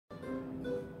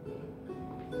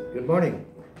Good morning.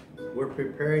 We're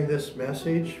preparing this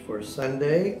message for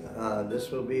Sunday. This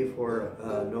will be for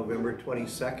November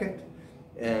 22nd.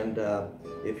 And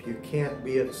if you can't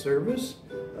be at service,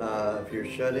 if you're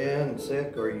shut in,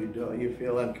 sick, or you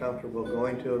feel uncomfortable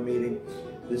going to a meeting,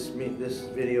 this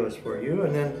video is for you.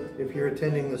 And then if you're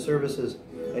attending the services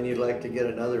and you'd like to get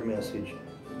another message,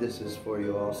 this is for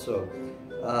you also.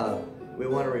 We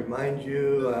want to remind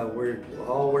you,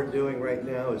 all we're doing right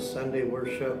now is Sunday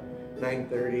worship,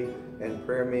 9:30, and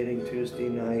prayer meeting Tuesday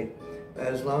night.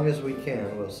 As long as we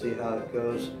can, we'll see how it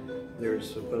goes. There's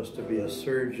supposed to be a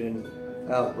surge in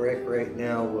outbreak right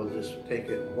now. We'll just take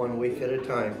it 1 week at a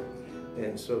time.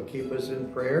 And so keep us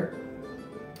in prayer.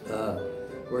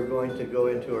 We're going to go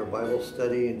into our Bible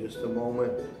study in just a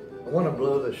moment. I want to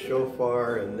blow the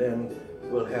shofar and then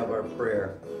we'll have our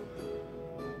prayer.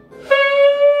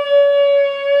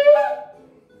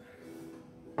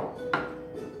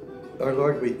 Our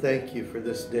Lord, we thank you for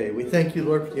this day. We thank you,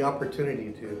 Lord, for the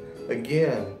opportunity to,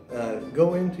 again,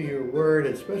 go into your word,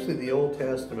 especially the Old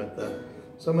Testament,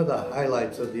 some of the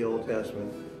highlights of the Old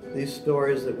Testament. These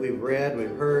stories that we've read,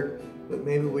 we've heard, but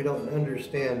maybe we don't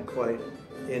understand quite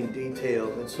in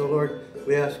detail. And so, Lord,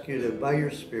 we ask you to, by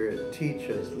your Spirit, teach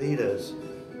us, lead us,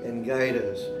 and guide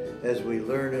us as we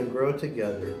learn and grow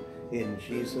together. In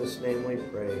Jesus' name we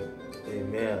pray.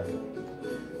 Amen.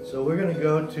 So we're going to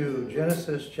go to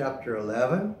Genesis chapter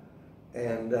 11,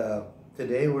 and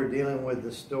today we're dealing with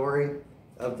the story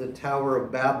of the Tower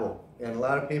of Babel. And a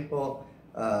lot of people,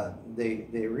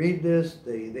 they read this,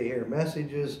 they hear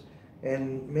messages,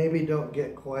 and maybe don't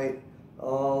get quite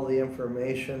all the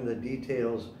information, the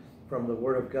details from the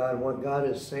Word of God, what God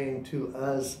is saying to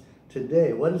us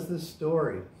today. What is this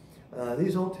story?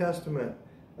 These Old Testament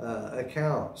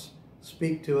accounts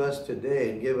speak to us today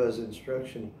and give us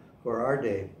instruction for our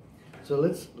day. So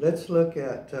let's look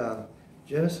at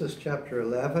Genesis chapter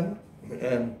 11,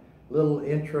 and little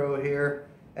intro here.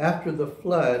 After the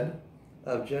flood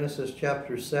of Genesis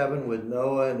chapter 7 with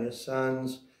Noah and his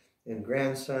sons and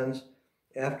grandsons,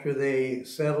 after they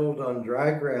settled on dry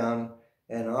ground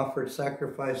and offered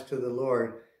sacrifice to the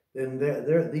Lord, then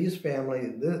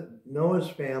Noah's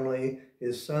family,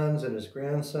 his sons and his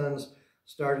grandsons,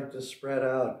 started to spread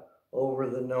out over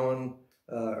the known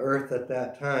earth at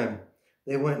that time.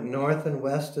 They went north and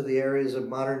west to the areas of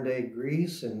modern-day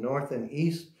Greece, and north and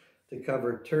east to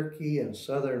cover Turkey and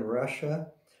southern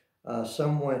Russia.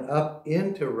 Some went up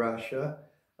into Russia,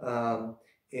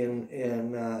 even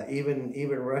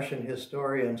Russian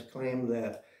historians claim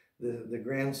that the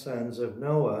grandsons of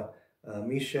Noah,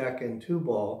 Meshach and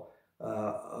Tubal,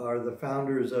 are the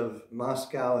founders of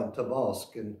Moscow and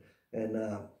Tobolsk,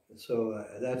 so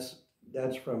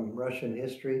that's from Russian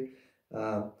history.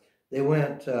 They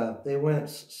went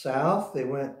south. They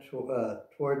went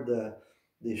toward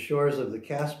the shores of the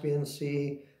Caspian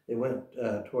Sea. They went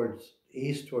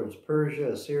east towards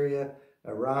Persia, Assyria,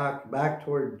 Iraq, back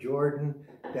toward Jordan,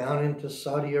 down into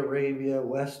Saudi Arabia,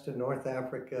 west to North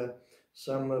Africa.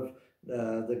 Some of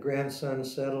the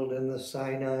grandsons settled in the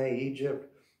Sinai,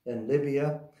 Egypt, and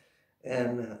Libya.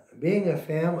 And being a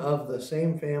of the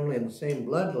same family and the same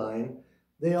bloodline,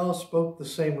 they all spoke the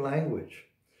same language.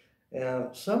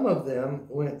 Some of them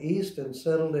went east and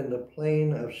settled in the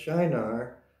plain of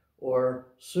Shinar or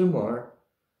Sumer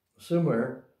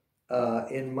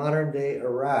in modern-day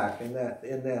Iraq, in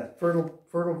that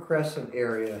fertile crescent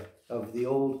area of the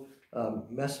old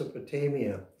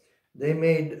Mesopotamia. They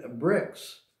made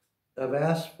bricks of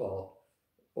asphalt,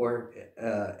 or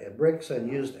bricks and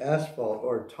used asphalt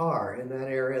or tar. In that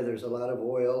area, there's a lot of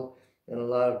oil and a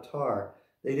lot of tar.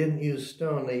 They didn't use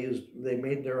stone. They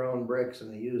made their own bricks,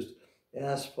 and they used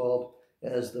asphalt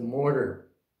as the mortar.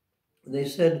 And they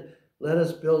said, "Let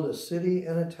us build a city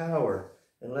and a tower,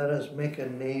 and let us make a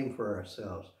name for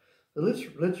ourselves." So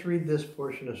let's read this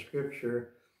portion of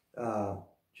Scripture,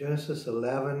 Genesis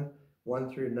 11,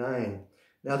 1 through 9.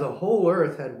 Now the whole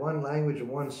earth had one language and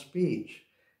one speech,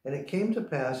 and it came to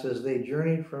pass as they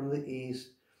journeyed from the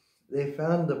east, they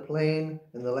found the plain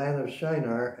and the land of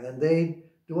Shinar, and they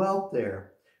dwelt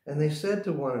there. And they said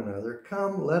to one another,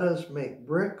 "Come, let us make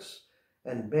bricks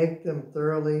and bake them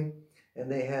thoroughly." And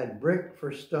they had brick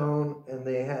for stone, and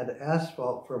they had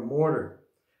asphalt for mortar.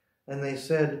 And they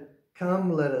said,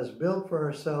 "Come, let us build for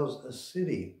ourselves a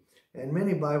city." And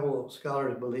many Bible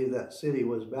scholars believe that city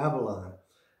was Babylon.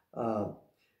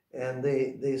 And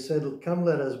they said, "Come,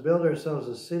 let us build ourselves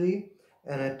a city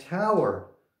and a tower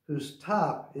whose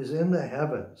top is in the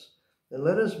heavens. And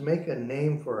let us make a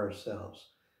name for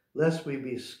ourselves, lest we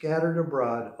be scattered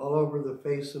abroad all over the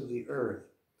face of the earth."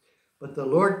 But the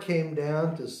Lord came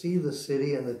down to see the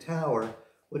city and the tower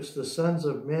which the sons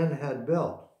of men had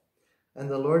built. And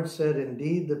the Lord said,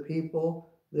 indeed, the people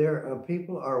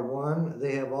are one.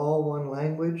 They have all one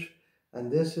language,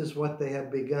 and this is what they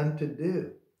have begun to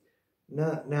do.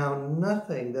 Now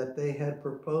nothing that they had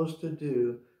proposed to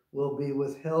do will be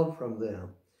withheld from them.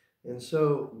 And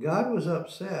so God was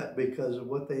upset because of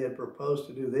what they had proposed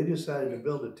to do. They decided to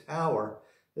build a tower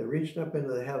that reached up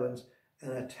into the heavens,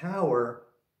 and a tower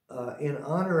in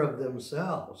honor of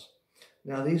themselves.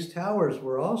 Now these towers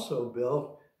were also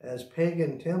built as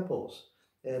pagan temples,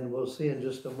 and we'll see in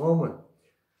just a moment.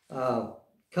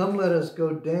 Come, let us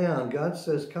go down. God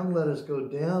says, come, let us go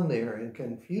down there and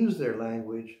confuse their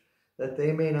language, that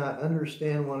they may not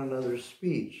understand one another's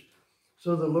speech.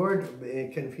 So the Lord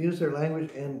confused their language,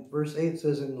 and verse 8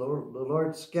 says, and the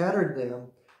Lord scattered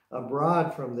them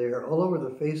abroad from there all over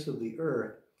the face of the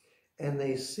earth, and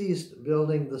they ceased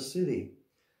building the city.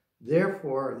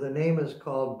 Therefore, the name is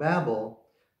called Babel,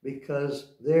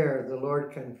 because there the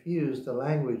Lord confused the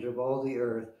language of all the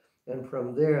earth, and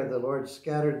from there the Lord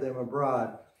scattered them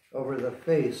abroad over the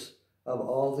face of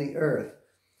all the earth.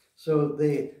 So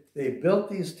they built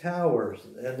these towers,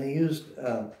 and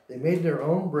they made their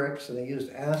own bricks, and they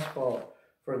used asphalt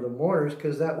for the mortars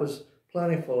because that was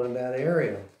plentiful in that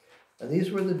area. And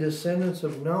these were the descendants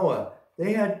of Noah.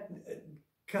 They've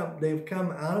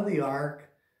come out of the ark.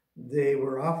 They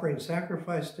were offering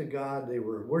sacrifice to God. They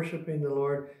were worshiping the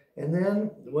Lord. And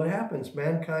then what happens?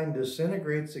 Mankind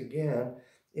disintegrates again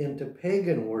into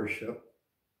pagan worship.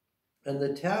 And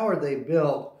the tower they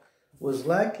built was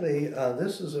likely,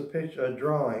 this is a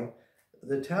drawing.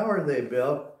 The tower they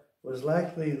built was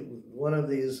likely one of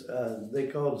these, they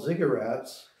called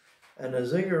ziggurats. And a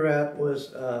ziggurat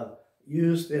was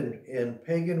used in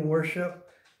pagan worship.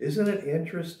 Isn't it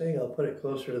interesting? I'll put it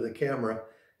closer to the camera.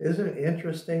 Isn't it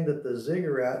interesting that the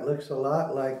ziggurat looks a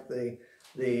lot like the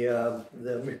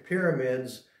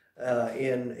pyramids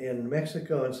in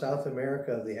Mexico and South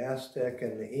America, the Aztec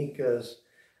and the Incas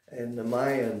and the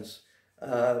Mayans,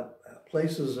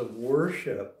 places of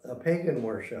worship, pagan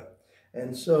worship.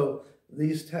 And so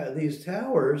these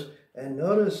towers, and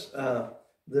notice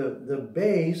the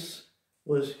base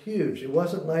was huge. It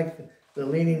wasn't like the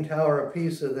Leaning Tower of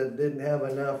Pisa that didn't have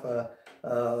enough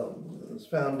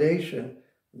foundation.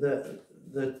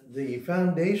 The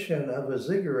foundation of a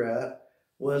ziggurat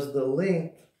was the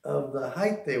length of the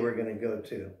height they were going to go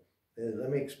to.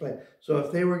 Let me explain. So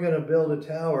if they were going to build a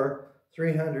tower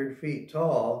 300 feet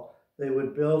tall, they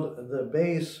would build the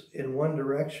base in one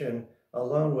direction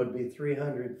alone would be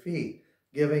 300 feet,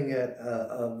 giving it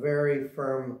a very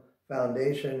firm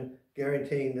foundation,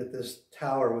 guaranteeing that this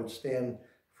tower would stand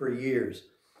for years.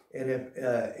 And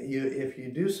if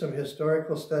you do some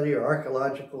historical study or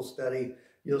archaeological study,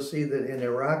 you'll see that in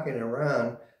Iraq and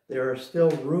Iran, there are still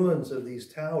ruins of these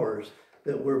towers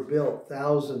that were built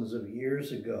thousands of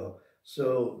years ago.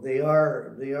 So they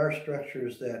are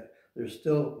structures that there's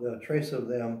still a trace of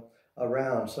them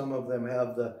around. Some of them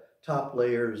have the top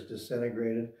layers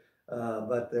disintegrated,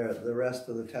 but the rest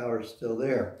of the tower is still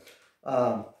there.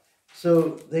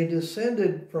 So they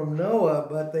descended from Noah,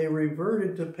 but they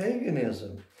reverted to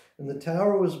paganism. And the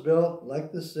tower was built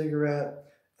like the ziggurat.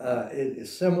 It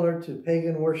is similar to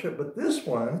pagan worship, but this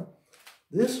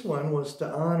one was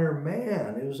to honor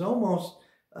man. It was almost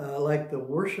like the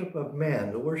worship of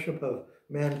man, the worship of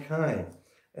mankind.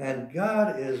 And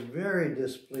God is very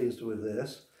displeased with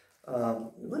this.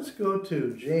 Let's go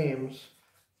to James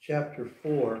chapter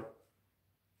 4.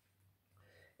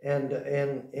 And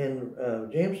in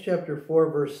James chapter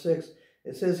 4, verse 6,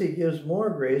 it says he gives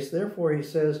more grace. Therefore, he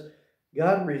says,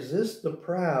 God resists the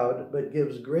proud, but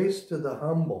gives grace to the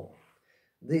humble.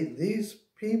 These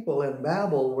people in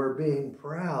Babel were being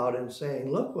proud and saying,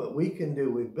 look what we can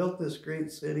do. We've built this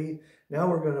great city. Now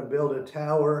we're going to build a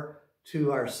tower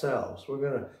to ourselves.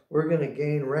 We're going to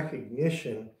gain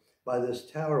recognition by this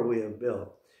tower we have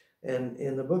built. And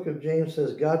in the book of James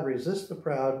says, God resists the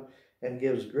proud and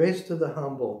gives grace to the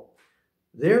humble.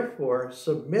 Therefore,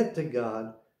 submit to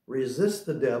God, resist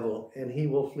the devil, and he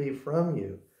will flee from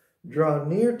you. Draw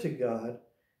near to God,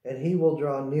 and he will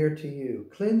draw near to you.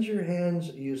 Cleanse your hands,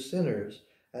 you sinners,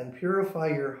 and purify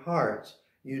your hearts,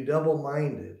 you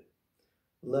double-minded.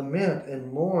 Lament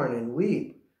and mourn and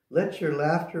weep. Let your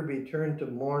laughter be turned to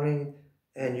mourning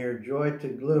and your joy to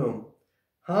gloom.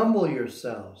 Humble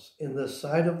yourselves in the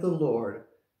sight of the Lord,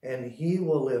 and he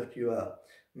will lift you up.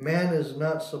 Man is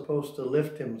not supposed to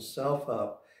lift himself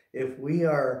up. If we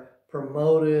are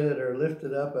promoted or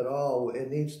lifted up at all,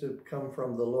 it needs to come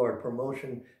from the Lord.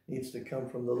 Promotion needs to come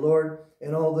from the Lord,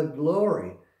 and all the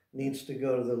glory needs to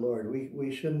go to the Lord.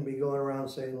 We shouldn't be going around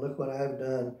saying, look what I've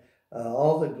done.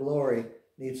 All the glory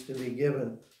needs to be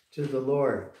given to the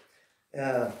Lord.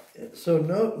 Uh, so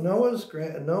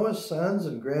Noah's sons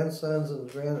and grandsons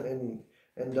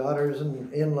and daughters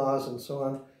and in-laws and so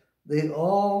on, they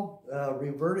all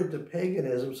reverted to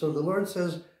paganism. So the Lord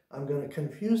says, I'm going to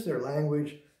confuse their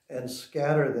language and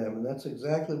scatter them. And that's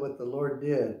exactly what the Lord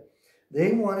did.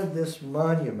 They wanted this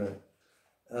monument.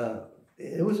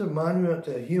 It was a monument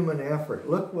to human effort.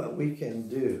 Look what we can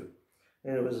do.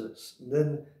 And it was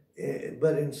then,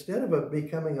 but instead of it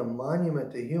becoming a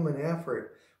monument to human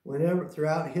effort, whenever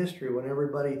throughout history, when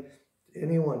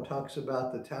anyone talks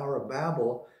about the Tower of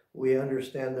Babel, we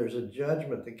understand there's a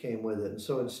judgment that came with it. And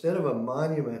so instead of a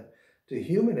monument to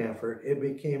human effort, it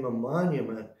became a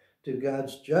monument to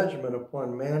God's judgment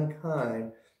upon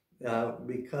mankind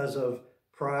because of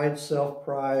pride,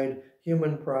 self-pride,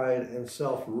 human pride, and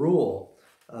self-rule.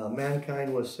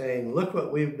 Mankind was saying, look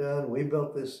what we've done. We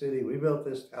built this city. We built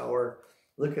this tower.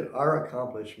 Look at our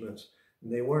accomplishments.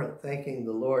 And they weren't thanking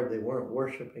the Lord. They weren't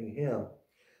worshiping him.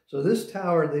 So this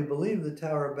tower, they believe the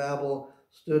Tower of Babel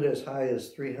stood as high as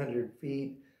 300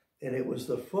 feet. And it was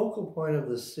the focal point of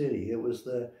the city. It was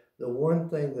the one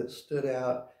thing that stood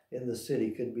out in the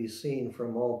city, could be seen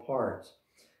from all parts.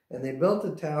 And they built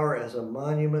the tower as a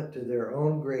monument to their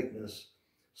own greatness,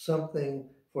 something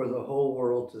for the whole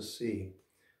world to see.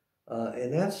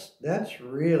 And that's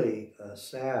really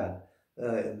sad.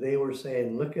 They were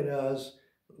saying, look at us.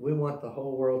 We want the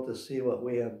whole world to see what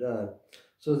we have done.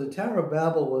 So the Tower of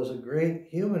Babel was a great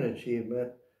human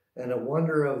achievement and a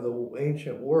wonder of the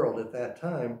ancient world at that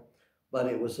time, but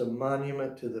it was a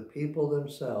monument to the people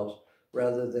themselves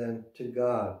rather than to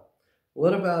God.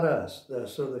 What about us?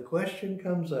 So the question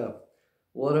comes up,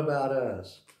 what about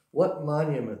us? What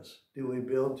monuments do we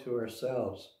build to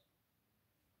ourselves?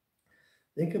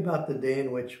 Think about the day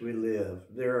in which we live.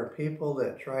 There are people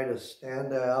that try to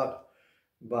stand out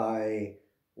by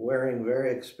wearing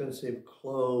very expensive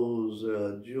clothes,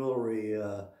 jewelry,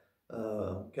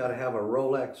 got to have a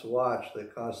Rolex watch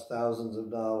that costs thousands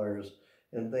of dollars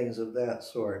and things of that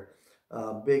sort.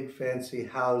 Big fancy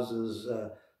houses,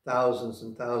 thousands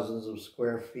and thousands of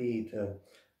square feet,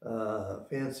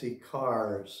 fancy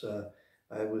cars.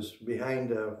 I was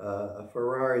behind a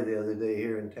Ferrari the other day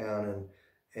here in town,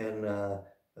 and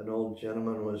an old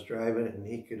gentleman was driving it, and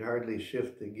he could hardly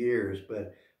shift the gears,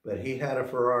 but he had a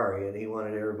Ferrari, and he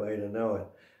wanted everybody to know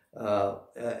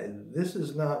it. This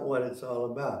is not what it's all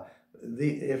about.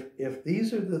 If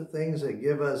these are the things that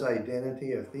give us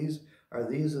identity, if these are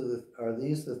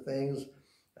the things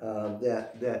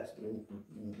that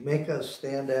make us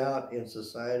stand out in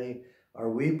society, are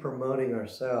we promoting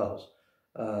ourselves?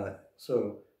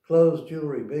 So clothes,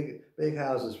 jewelry, big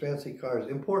houses, fancy cars,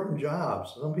 important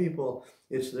jobs. Some people,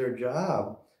 it's their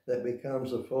job that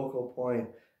becomes a focal point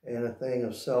and a thing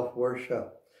of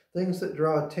self-worship. Things that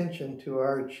draw attention to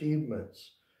our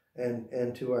achievements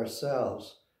and to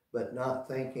ourselves, but not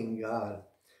thanking God.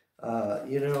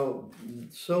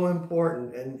 So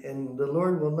important. And the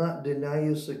Lord will not deny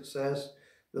you success.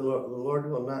 The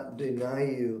Lord will not deny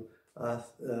you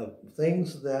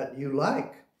things that you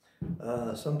like.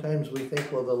 Sometimes we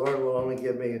think, well, the Lord will only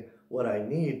give me what I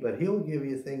need, but he'll give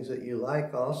you things that you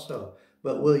like also.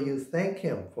 But will you thank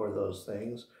him for those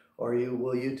things? Or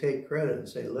will you take credit and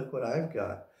say, look what I've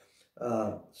got?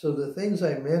 So the things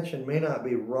I mentioned may not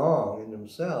be wrong in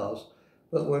themselves,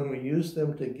 but when we use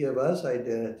them to give us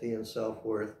identity and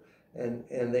self-worth, and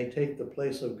they take the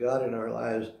place of God in our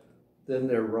lives, then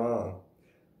they're wrong.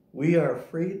 We are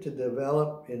free to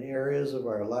develop in areas of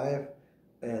our life,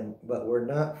 but we're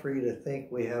not free to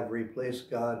think we have replaced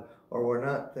God, or we're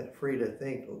not free to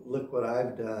think, look what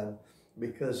I've done,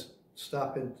 because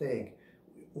stop and think.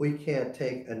 We can't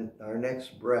take our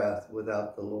next breath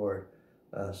without the Lord.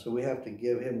 So we have to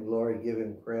give him glory, give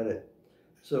him credit.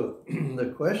 So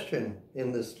the question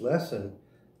in this lesson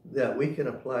that we can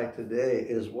apply today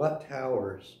is, what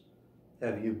towers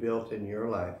have you built in your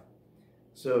life?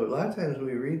 So a lot of times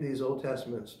we read these Old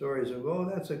Testament stories and go,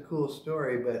 oh, that's a cool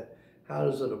story, but how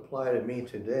does it apply to me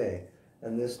today?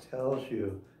 And this tells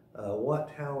you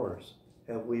what towers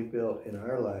have we built in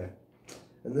our life.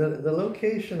 And the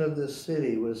location of this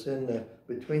city was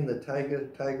between the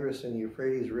Tigris and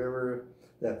Euphrates River,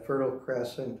 that Fertile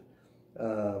Crescent,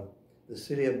 the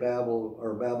city of Babel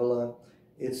or Babylon.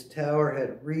 Its tower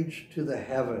had reached to the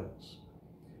heavens.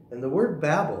 And the word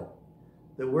Babel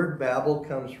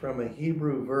comes from a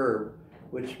Hebrew verb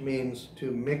which means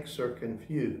to mix or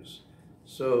confuse.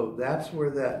 So that's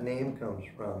where that name comes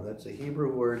from. That's a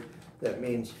Hebrew word that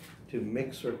means to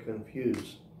mix or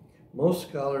confuse. Most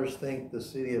scholars think the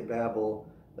city of Babel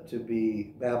to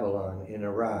be Babylon in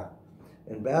Iraq.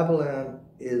 And Babylon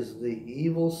is the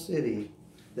evil city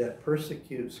that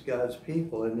persecutes God's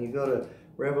people. And you go to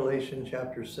Revelation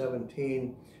chapter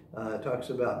 17 talks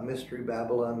about Mystery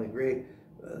Babylon the Great.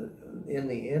 In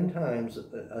the end times,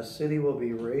 a city will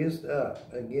be raised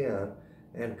up again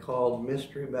and called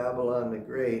Mystery Babylon the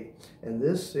Great, and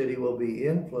this city will be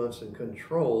influenced and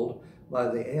controlled by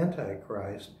the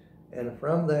Antichrist. And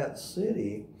from that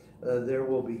city, there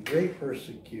will be great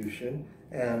persecution,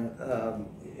 and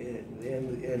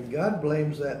God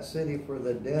blames that city for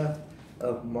the death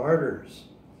of martyrs.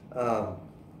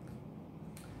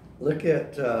 Look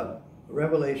at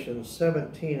Revelation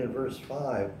 17 and verse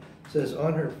 5. It says,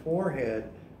 "On her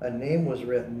forehead a name was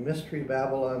written, Mystery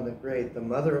Babylon the Great, the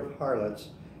mother of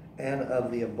harlots and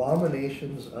of the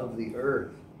abominations of the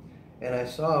earth. And I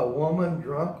saw a woman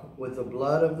drunk with the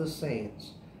blood of the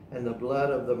saints and the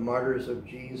blood of the martyrs of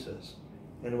Jesus.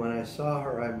 And when I saw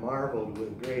her, I marveled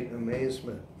with great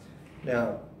amazement."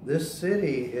 Now, this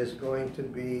city is going to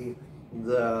be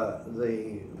the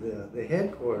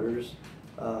headquarters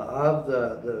of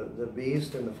the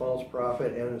beast and the false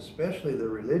prophet, and especially the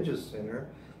religious center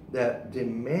that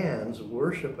demands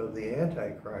worship of the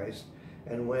Antichrist.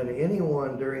 And when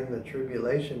anyone during the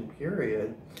tribulation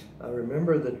period,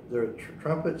 remember that the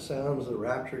trumpet sounds, the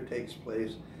rapture takes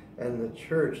place, and the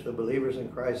church, the believers in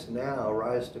Christ now,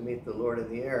 rise to meet the Lord in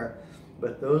the air.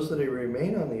 But those that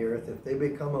remain on the earth, if they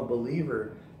become a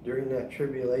believer during that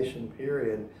tribulation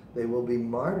period, they will be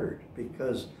martyred,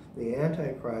 because the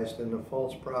Antichrist and the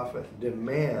false prophet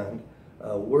demand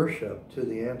worship to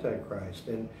the Antichrist.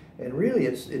 And really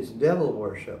it's devil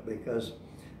worship, because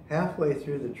halfway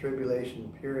through the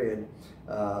tribulation period,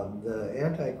 the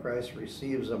Antichrist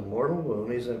receives a mortal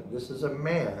wound. This is a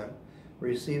man,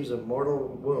 receives a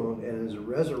mortal wound and is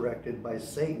resurrected by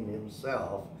Satan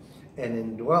himself and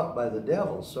indwelt by the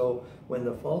devil. So when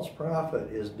the false prophet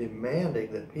is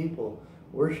demanding that people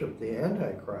worship the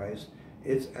Antichrist,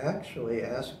 it's actually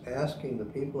asking the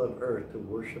people of earth to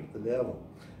worship the devil.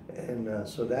 And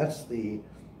so that's the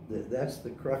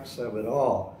crux of it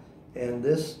all. And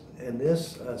this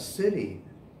city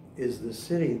is the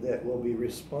city that will be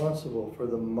responsible for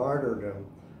the martyrdom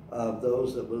of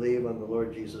those that believe on the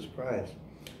Lord Jesus Christ.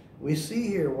 We see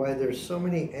here why there's so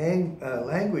many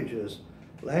languages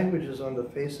on the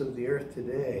face of the earth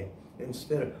today.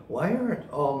 Why aren't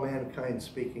all mankind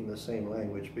speaking the same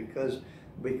language? Because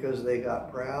they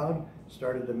got proud,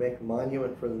 started to make a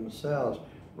monument for themselves.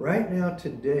 Right now,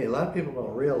 today, a lot of people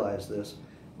don't realize this,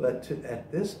 but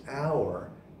at this hour,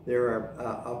 there are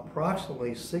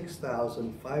approximately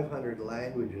 6,500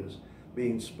 languages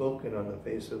being spoken on the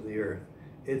face of the earth.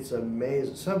 It's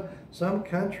amazing. Some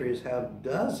countries have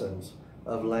dozens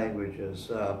of languages.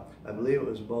 I believe it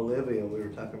was Bolivia we were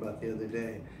talking about the other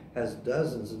day, has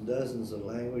dozens and dozens of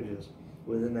languages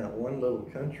within that one little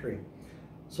country.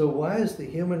 So why is the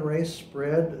human race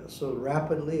spread so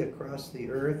rapidly across the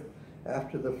earth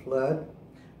after the flood?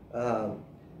 After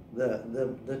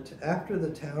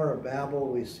the Tower of Babel,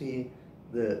 we see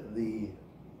the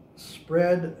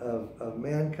spread of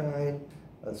mankind,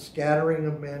 a scattering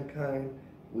of mankind.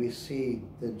 We see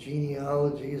the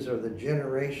genealogies or the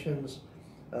generations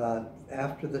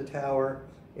after the tower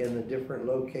in the different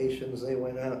locations they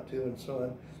went out to and so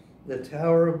on. The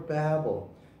Tower of Babel.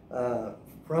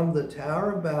 From the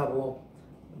Tower of Babel,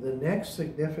 the next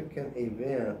significant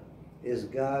event is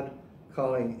God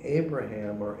calling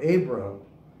Abraham, or Abram,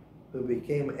 who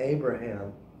became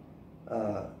Abraham.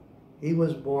 He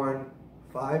was born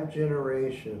 5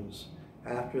 generations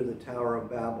after the Tower of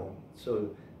Babel.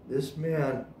 So this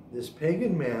man, this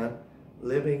pagan man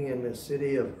living in the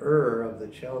city of Ur of the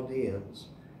Chaldeans,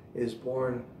 is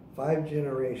born 5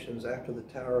 generations after the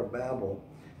Tower of Babel.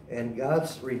 And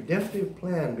God's redemptive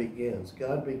plan begins.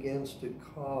 God begins to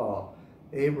call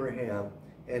Abraham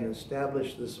and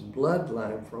establish this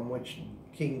bloodline from which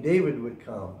King David would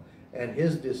come, and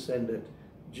his descendant,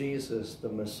 Jesus, the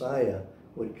Messiah,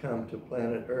 would come to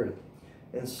planet Earth.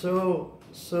 And so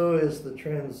is the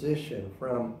transition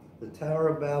from the Tower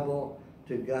of Babel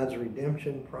to God's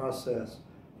redemption process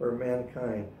for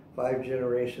mankind 5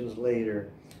 generations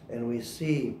later. And we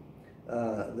see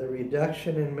the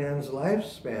reduction in man's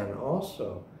lifespan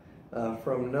also,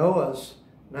 from Noah's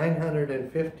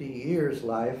 950 years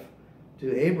life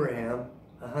to Abraham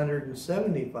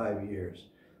 175 years.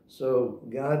 So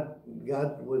God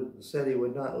said he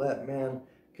would not let man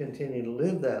continue to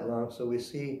live that long. So we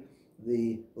see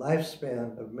the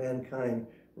lifespan of mankind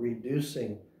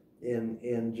reducing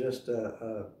in just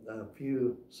a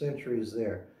few centuries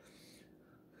there.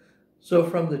 So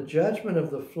from the judgment of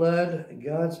the flood,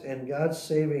 God's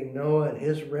saving Noah and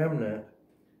his remnant,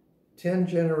 10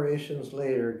 generations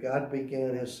later, God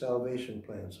began his salvation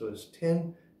plan. So it's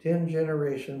 10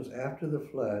 generations after the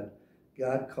flood,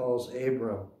 God calls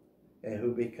Abram, and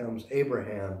who becomes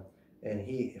Abraham, and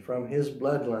from his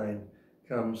bloodline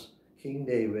comes King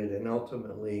David and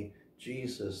ultimately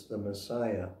Jesus, the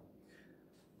Messiah.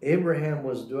 Abraham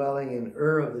was dwelling in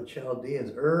Ur of the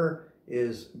Chaldeans. Ur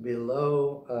is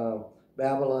below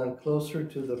Babylon, closer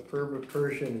to the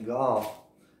Persian Gulf,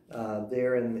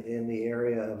 there in the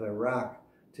area of Iraq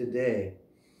today.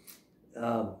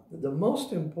 The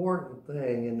most important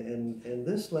thing, and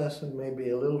this lesson may be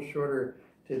a little shorter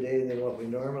today than what we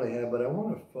normally have, but I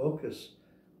want to focus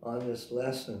on this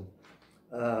lesson.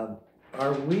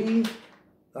 Are we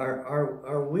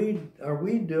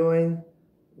doing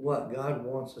what God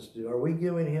wants us to do? Are we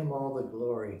giving him all the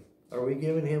glory? Are we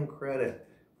giving him credit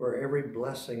for every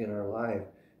blessing in our life?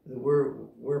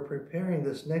 We're preparing.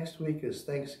 This next week is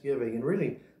Thanksgiving, and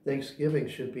really Thanksgiving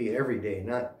should be every day,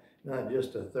 not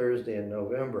just a Thursday in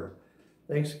November.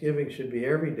 Thanksgiving should be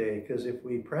every day, because if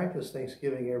we practice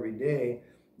Thanksgiving every day,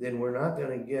 then we're not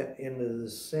going to get into the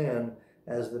sin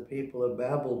as the people of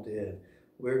Babel did.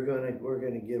 We're going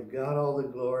to give God all the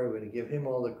glory. We're going to give him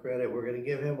all the credit. We're going to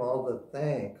give him all the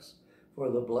thanks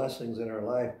for the blessings in our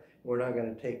life. We're not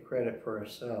going to take credit for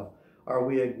ourselves. Are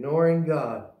we ignoring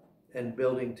God and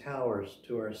building towers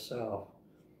to ourselves?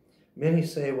 Many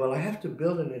say, well, I have to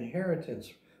build an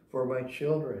inheritance for my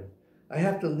children. I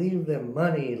have to leave them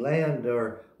money, land,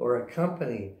 or a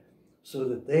company so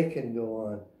that they can go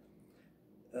on.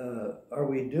 Are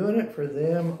we doing it for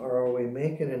them, or are we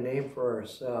making a name for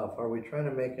ourselves? Are we trying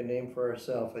to make a name for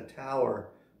ourselves, a tower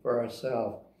for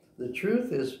ourselves? The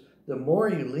truth is, the more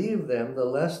you leave them, the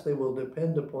less they will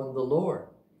depend upon the Lord.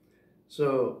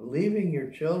 So leaving your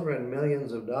children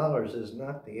millions of dollars is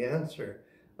not the answer.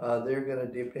 They're going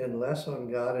to depend less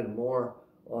on God and more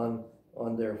on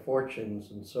their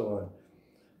fortunes and so on.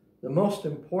 The most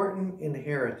important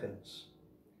inheritance,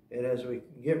 and as we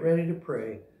get ready to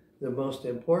pray, the most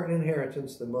important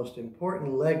inheritance, the most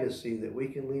important legacy that we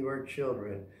can leave our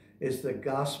children is the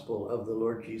gospel of the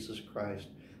Lord Jesus Christ.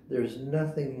 There's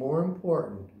nothing more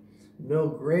important, no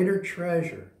greater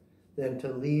treasure than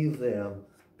to leave them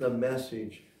the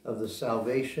message of the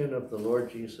salvation of the Lord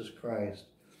Jesus Christ.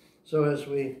 So as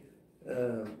we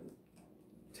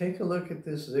take a look at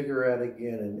this ziggurat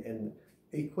again and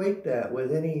equate that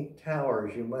with any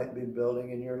towers you might be building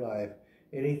in your life,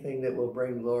 anything that will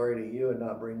bring glory to you and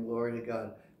not bring glory to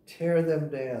God, tear them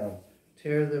down.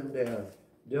 Tear them down.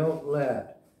 Don't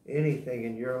let anything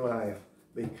in your life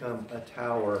become a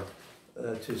tower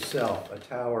to self, a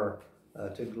tower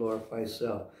to glorify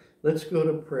self. Let's go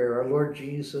to prayer. Our Lord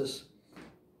Jesus,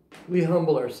 we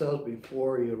humble ourselves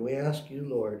before you, and we ask you,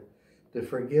 Lord, to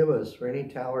forgive us for any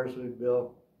towers we've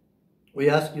built. We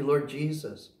ask you, Lord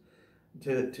Jesus,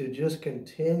 to just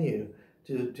continue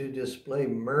to display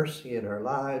mercy in our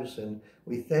lives. And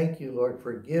we thank you, Lord,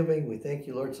 for giving. We thank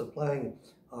you, Lord, supplying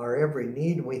our every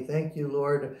need. And we thank you,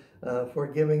 Lord, for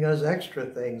giving us extra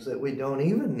things that we don't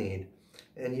even need.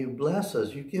 And you bless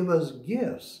us. You give us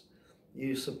gifts.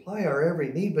 You supply our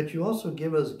every need, but you also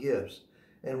give us gifts.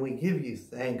 And we give you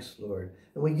thanks, Lord.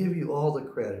 And we give you all the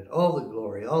credit, all the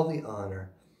glory, all the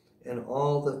honor, and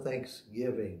all the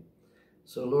thanksgiving.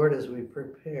 So, Lord, as we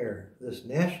prepare this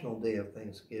National Day of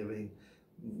Thanksgiving,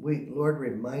 Lord,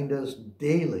 remind us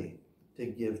daily to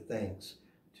give thanks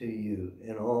to you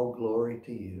and all glory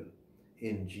to you.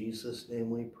 In Jesus' name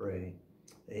we pray.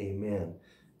 Amen.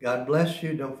 God bless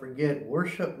you. Don't forget,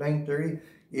 worship 9:30.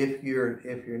 If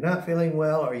you're not feeling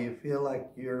well, or you feel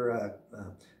like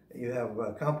you have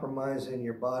a compromise in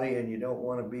your body and you don't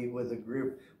want to be with a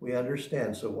group, we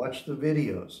understand. So watch the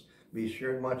videos. Be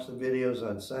sure and watch the videos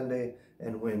on Sunday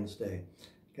and Wednesday.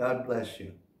 God bless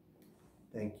you.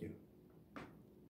 Thank you.